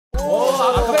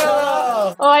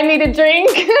I need a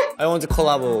drink. I want to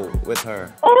collab with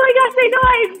her. Oh my gosh, I know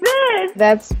I exist.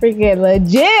 That's freaking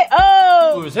legit.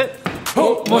 Oh. Who is it?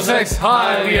 Monsta X.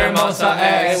 Hi, we are Monsta X.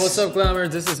 Hey, what's up, Glamour?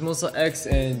 This is Monsta X,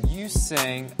 and you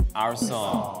sang our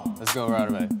song. Let's go right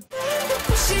away.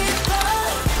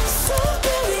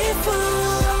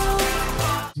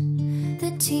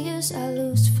 The tears I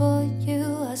lose for you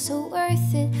are so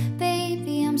worth it,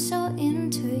 baby. I'm so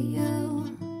into you.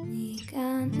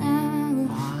 네가 나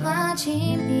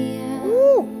마침이야.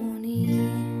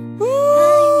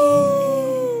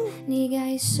 네가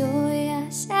있어야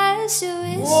살 수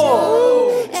있어.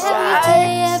 Every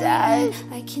day, every night,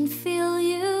 I can feel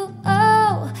you.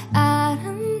 Oh,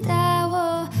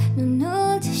 아름다워.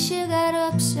 눈을 뜰 시간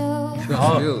없어.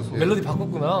 멜로디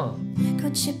바꿨구나.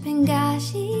 꽃이 핀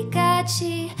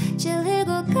가시같이 질릴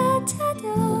것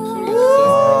같아도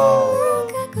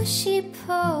가고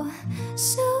싶어.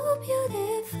 So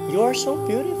beautiful. You are so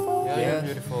beautiful. Yeah,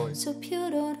 beautiful. So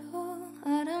beautiful.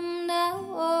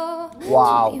 아름다워.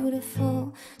 Wow. So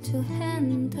beautiful to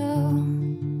handle.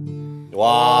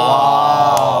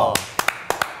 Wow.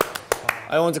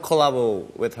 I want to collab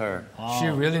with her. She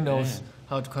really knows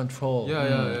how to control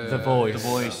the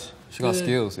voice. She got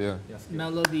skills, yeah.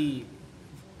 Melody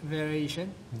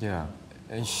variation. Yeah.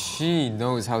 And she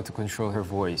knows how to control her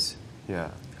voice.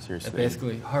 Yeah, seriously.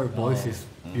 Basically, her voice is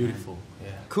beautiful.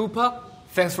 Yeah. Koopa,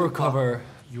 thanks for cover.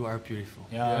 You are beautiful.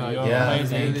 Yeah,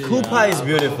 amazing. Koopa is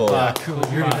beautiful.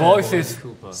 Your voice is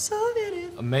so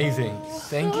beautiful. Amazing.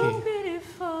 Thank you.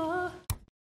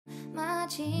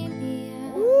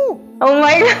 Oh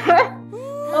my god.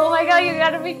 Oh my god, you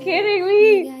gotta be kidding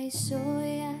me.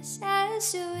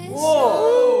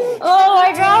 Whoa. Oh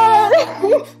my god.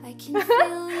 I can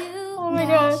feel you. Oh my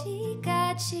god.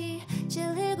 가시같이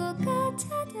질릴 것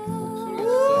같아도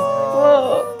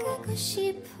Whoa. 가고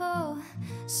싶어.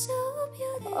 So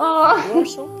beautiful. Oh. You're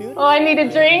so beautiful. Oh, I need a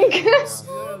drink.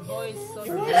 So beautiful.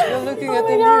 You're looking at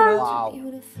the mirror. Wow.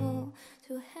 Beautiful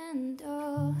to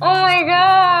handle. Oh my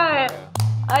god.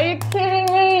 Are you kidding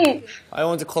me? I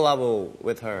want to collab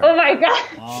with her. Oh my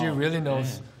god. She really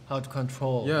knows how to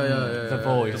control the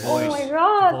voice. Oh my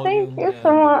god. Thank you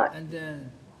so much. And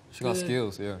then She got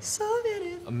skills, yeah.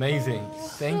 Amazing.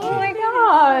 Thank Oh you. my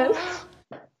god.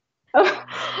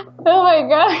 Oh my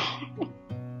god.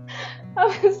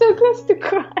 I'm so close to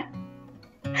cry.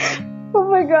 Oh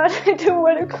my god, I don't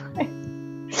want to cry.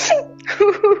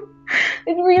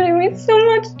 It really means so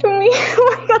much to me. Oh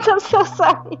my god, I'm so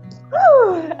sorry.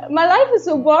 My life is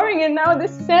so boring and now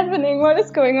this is happening. What is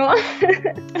going on?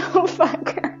 Oh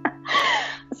fuck.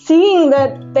 Seeing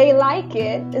that they like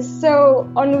it is so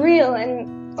unreal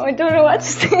and I don't know what to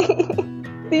say.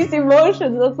 These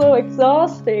emotions are so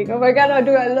exhausting. Oh my god, how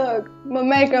do I look? My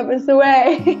makeup is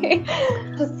away.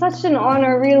 It's such an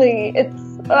honor, really.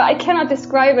 I cannot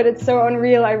describe it. It's so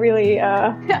unreal. I really,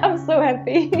 I'm so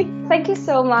happy. Thank you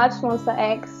so much, Monsta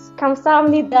X.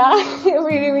 감사합니다. It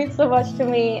really means so much to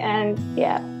me. And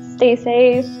yeah, stay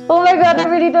safe. Oh my god, I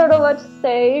really don't know what to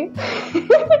say.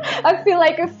 I feel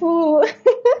like a fool.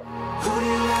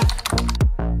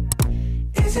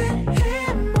 Is it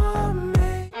him or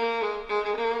me?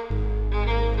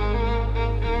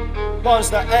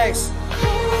 Monsta X.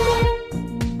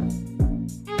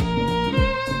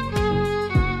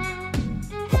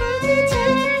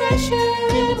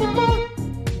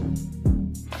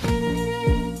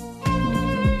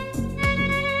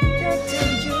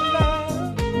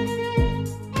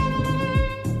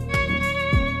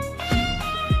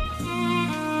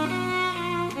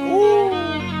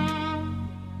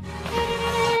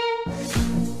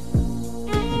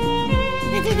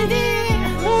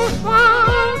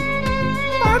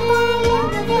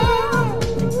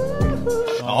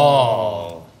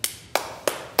 Oh.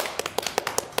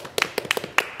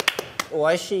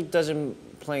 Why she doesn't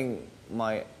play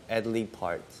my Adley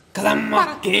part?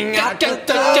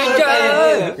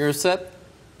 You're upset?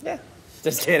 Yeah.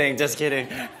 Just kidding, just kidding.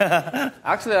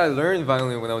 Actually, I learned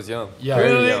violin when I was young. Yeah,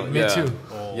 Really young. Me yeah. too.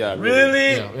 Yeah,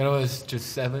 Really? Yeah, when I was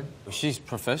just 7. She's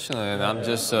professional and I'm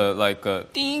just like a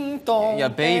ding dong. Yeah,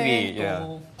 baby.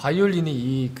 Yeah. 바이올린이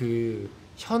이 그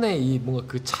현에 이 뭔가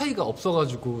그 차이가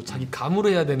없어가지고 자기 감으로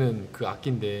해야 되는 그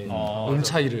악기인데 음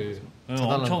차이를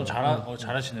엄청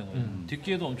잘하시는 거예요.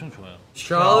 듣기에도 엄청 좋아요.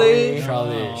 Charlie.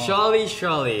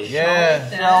 Yeah,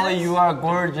 Charlie, you are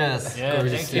gorgeous. Yeah,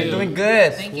 thank You're you. doing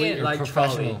good. Thank you. You're Like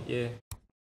professional. Charlie. Yeah.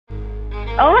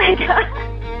 Oh my god.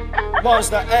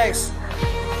 Monsta X.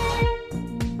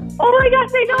 Oh my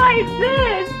gosh, I know I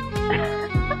exist.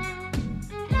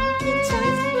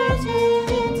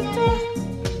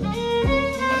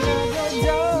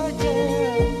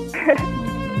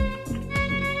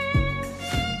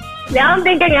 Now I'm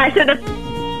thinking I should have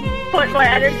put more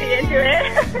energy into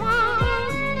it.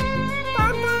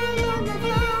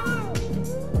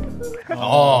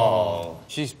 Oh,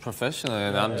 she's professional,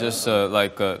 and I'm just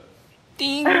like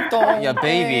ding dong. Yeah,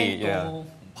 baby. Yeah.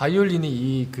 바이올린이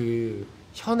이 그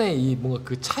현에 이 뭔가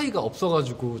그 차이가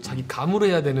없어가지고 자기 감으로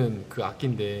해야 되는 그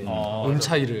악기인데 음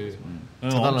차이를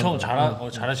엄청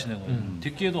잘하시는 거예요.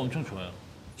 듣기에도 엄청 좋아요.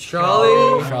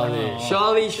 Charlie.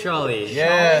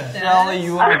 Yeah, Charlie,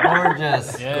 you are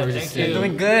gorgeous. Yeah, thank You're you.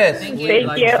 doing good. Thank you.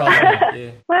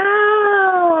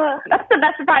 Wow, that's the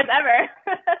best surprise ever.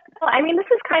 Well, I mean, this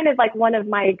is kind of like one of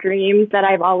my dreams that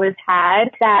I've always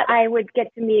had, that I would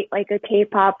get to meet like a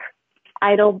K-pop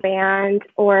idol band,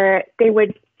 or they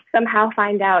would somehow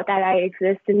find out that I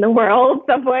exist in the world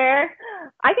somewhere.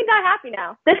 I can die happy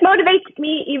now. This motivates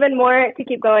me even more to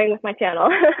keep going with my channel.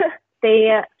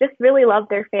 They just really love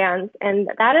their fans, and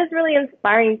that is really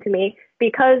inspiring to me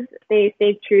because they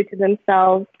stayed true to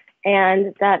themselves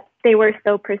and that they were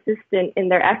so persistent in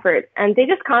their efforts. And they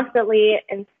just constantly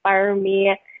inspire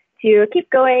me to keep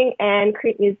going and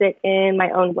create music in my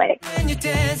own way. When you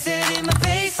dance it in my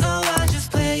face, oh, I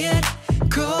just play it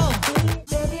cool.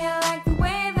 Baby, I like the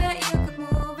way that you could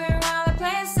move around the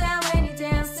place, and when you're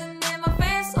dancing in my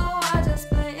face, oh, I just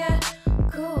play it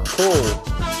cool.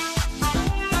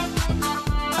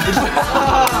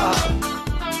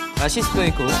 She's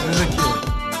playing cool. I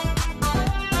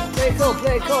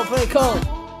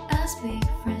speak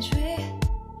French,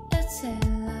 it's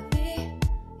la vie,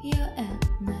 your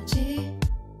energy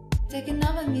taking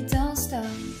over me, don't stop.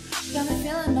 Got me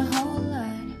feeling the whole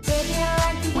lot. Baby, I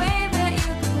like the way that you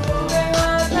can move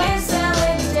around the place, and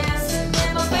when you're dancing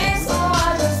in my face, oh,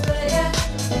 I just play it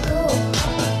cool.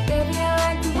 Baby, I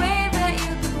like the way that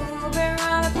you can move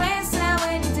around the place, and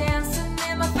when you're dancing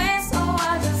in my face, oh,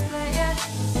 I just play it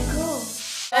cool.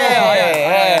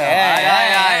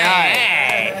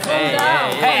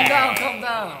 Calm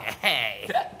down.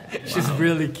 She's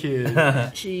really cute.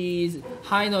 She's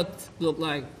high note look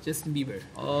like Justin Bieber.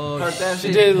 Oh,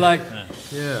 She did like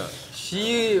Yeah.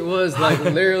 She was like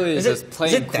literally just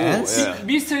playing cool. dance? Yeah.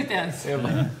 Mystery dance.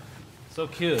 So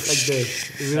cute. like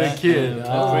this. Really cute.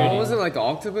 Oh, was it like an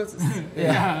octopus?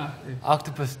 Yeah.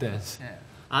 Octopus dance.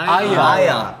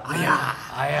 Aya. Aya.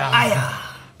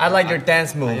 I like your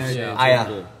dance moves. Yeah,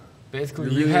 Aya.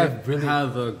 Basically, you have really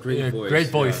a great voice. great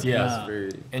voice, Yeah. yes. It's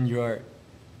very, And you are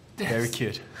very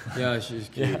cute. yeah, she's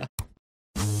cute.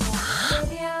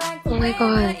 Oh my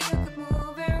god.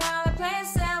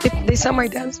 They saw my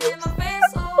dance moves.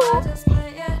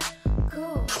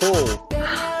 Cool.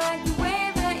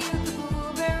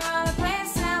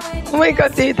 Oh my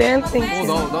god, they're dancing.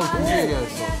 나 그렇게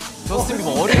얘기했어. 저스틴 비버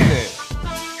어린데.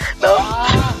 No.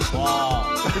 와.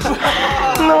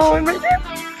 No, am I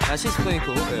dancing? Yeah, she's playing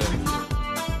cool. Yeah.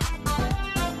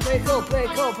 Play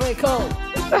cool.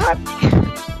 I'm so happy.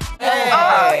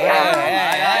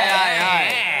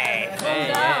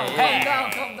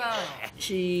 Calm down.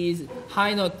 She's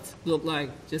high note look like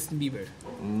Justin Bieber.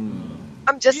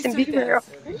 I'm Justin Bieber.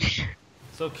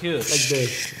 So cute. Like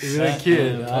this. Really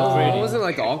cute. Was it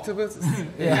like an octopus?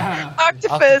 Yeah.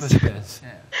 Octopus. dance.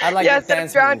 I like Yes, your I'm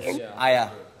dance drowning. moves. Aya.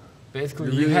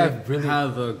 Basically, you have really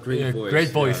a great voice. great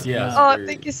voice, yes. Oh,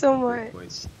 thank you so much.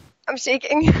 I'm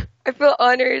shaking. I feel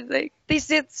honored. Like, they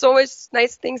said so much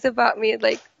nice things about me.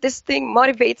 Like, this thing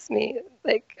motivates me.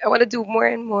 Like, I want to do more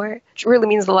and more. It really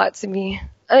means a lot to me.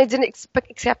 And I didn't expect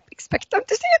them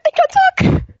to say it. They can't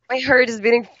talk. My heart is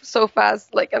beating so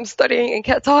fast. Like, I'm studying and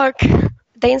can't talk.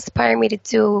 They inspire me to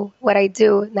do what I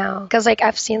do now. Because, like,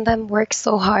 I've seen them work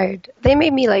so hard. They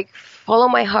made me, like, follow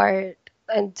my heart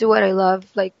and do what I love.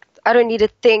 Like, I don't need to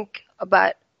think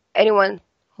about anyone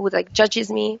who, like,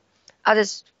 judges me. I'll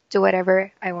just do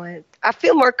whatever I want. I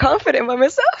feel more confident by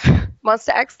myself. Monsta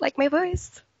X like my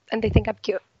voice, and they think I'm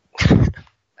cute.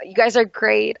 You guys are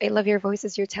great. I love your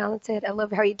voices. You're talented. I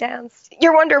love how you dance.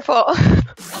 You're wonderful.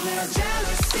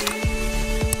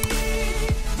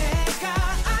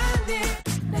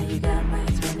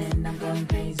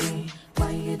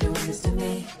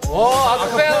 Whoa,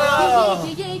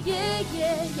 acapella!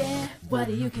 Yeah. Why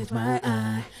do you catch my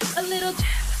eye? A little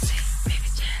jealousy, baby,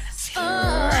 jealousy.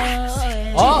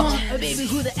 Baby,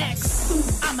 who the X? Ooh,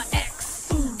 I'm an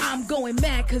X. Ooh, I'm going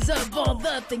mad cause of all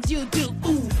the things you do.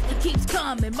 Ooh, it keeps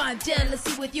coming, my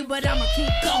jealousy with you, but I'ma keep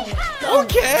going.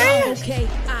 Okay,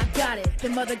 I got it.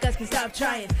 Them other guys can stop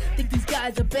trying. Think these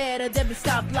guys are better than me,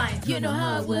 stop lying. You know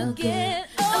how I will get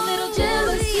a little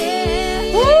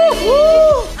jealousy.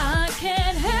 I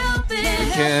can't help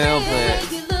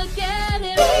it. You look at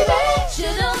it, baby.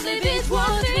 Should only be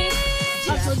towards me.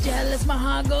 I'm so jealous Cause my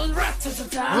heart goes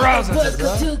rock-ta-ta-ta. Push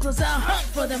the too close, I'll hunt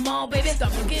for them all, baby.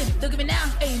 Stop again, look at me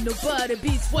now. Ain't nobody be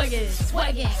swaggin',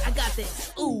 swaggin'. I got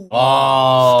this. Ooh.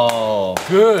 Oh,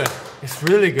 Good. It's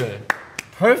really good.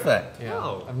 perfect.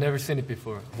 Yeah. I've never seen it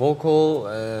before. Vocal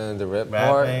and the rap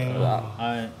part. Rapping.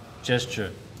 I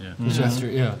gesture. Yeah. Gesture,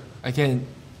 yeah. I can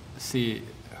see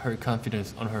her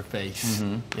confidence on her face.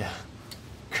 Yeah.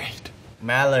 Great.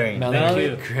 Mallory.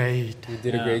 Mallory, great. You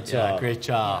did a great Yeah, job. great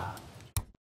job.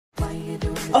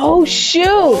 Oh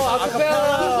shoot!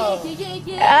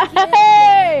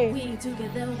 Hey!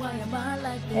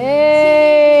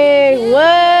 Hey!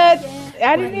 What?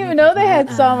 I didn't even know they had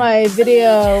saw my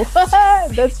video.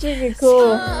 That's freaking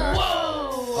cool.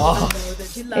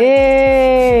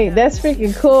 Hey, that's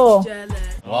freaking cool.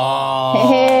 Wow.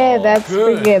 Hey, that's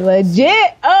freaking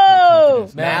legit. Oh!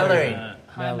 Mallory.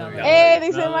 Mallory. Hey,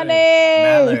 they said my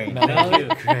name. Mallory. Mallory,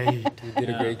 great. You did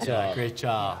a great job. Great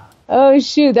job. Oh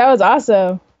shoot, that was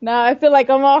awesome. Now I feel like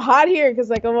I'm all hot here because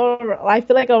like I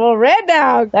feel like I'm all red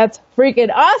now. That's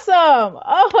freaking awesome.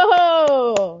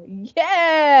 Oh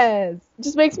yes,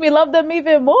 just makes me love them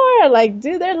even more. Like,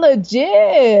 dude, they're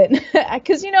legit.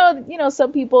 Because you know,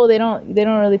 some people they don't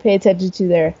really pay attention to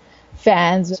their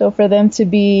fans. So for them to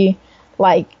be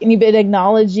like any bit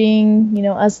acknowledging,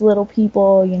 us little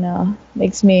people,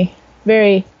 makes me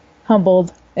very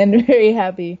humbled and very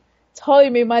happy. Totally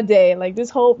made my day. Like,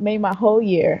 this made my whole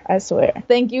year, I swear.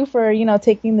 Thank you for,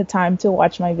 taking the time to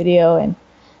watch my video and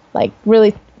like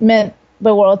really meant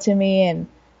the world to me and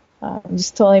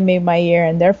just totally made my year,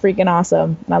 and they're freaking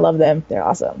awesome. And I love them. They're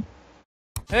awesome.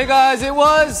 Hey guys, it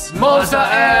was Monsta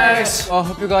X. I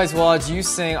hope you guys watch You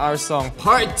Sang Our Song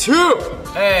Part 2.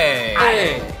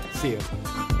 Hey. See you.